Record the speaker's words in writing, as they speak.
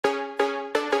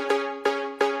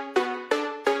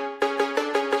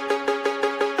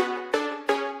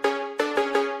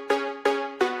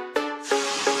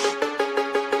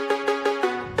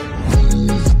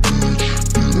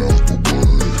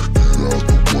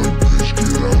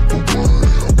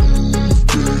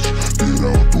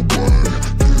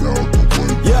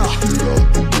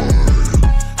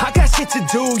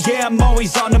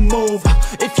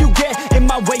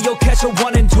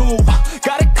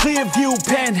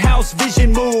penthouse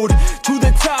vision mood. To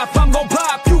the top, I'm gon'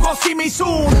 pop, you gon' see me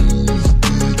soon.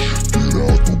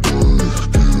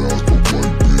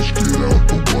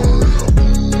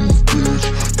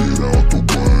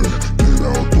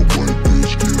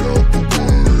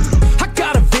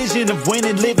 Of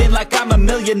winning, living like I'm a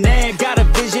millionaire. Got a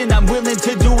vision, I'm willing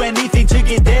to do anything to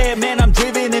get there. Man, I'm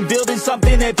driven and building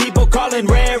something that people calling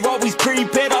rare. Always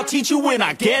prepared, I'll teach you when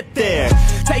I get there.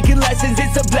 Taking lessons,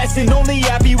 it's a blessing. Only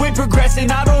happy with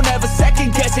progressing. I don't ever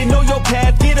second guess it. Know your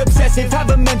path, get obsessive. Have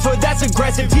a mentor that's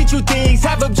aggressive. Teach you things,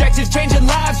 have objectives. Changing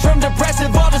lives from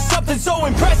depressive all to something so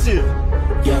impressive.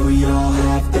 Yeah, we all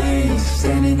have things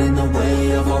standing in the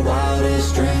way of our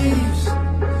wildest dreams.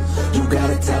 You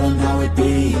gotta tell them how it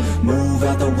be. Move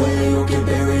out the way or get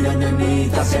buried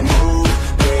underneath. I said move,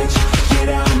 bitch, get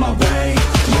out of my way.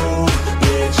 Move,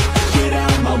 bitch, get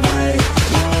out of my way.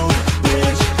 Move,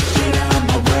 bitch, get out of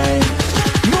my way.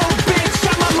 Move, bitch,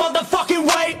 out my motherfucking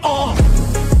way.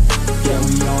 Yeah,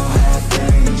 we all have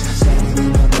things standing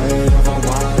in the way of our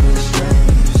wildest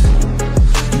dreams.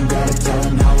 You gotta tell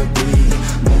them how it be.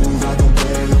 Move out the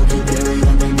way or get buried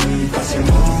underneath. I said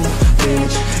move,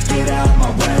 bitch, get out of my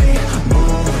way.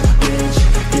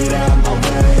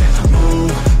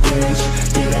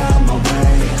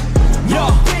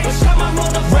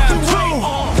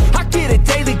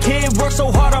 So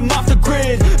hard I'm off the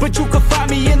grid, but you can find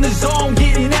me in the zone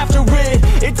getting after it.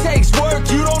 It takes work,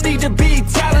 you don't need to be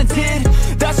talented.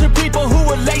 That's for people who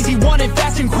are lazy, want it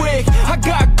fast and quick. I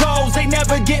got goals, they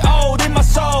never get old in my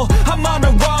soul. I'm on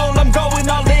a roll, I'm going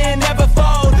all in, never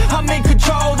fold. I'm in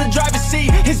control, the driver's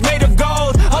seat is made of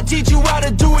gold. I'll teach you how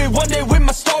to do it one day when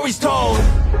my story's told.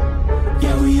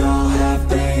 Yeah, we all have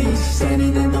things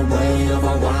standing in the way of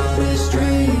our wildest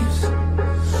dreams.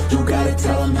 You gotta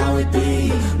tell them how it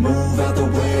be. Move out the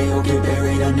way or get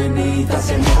buried underneath. I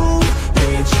said move.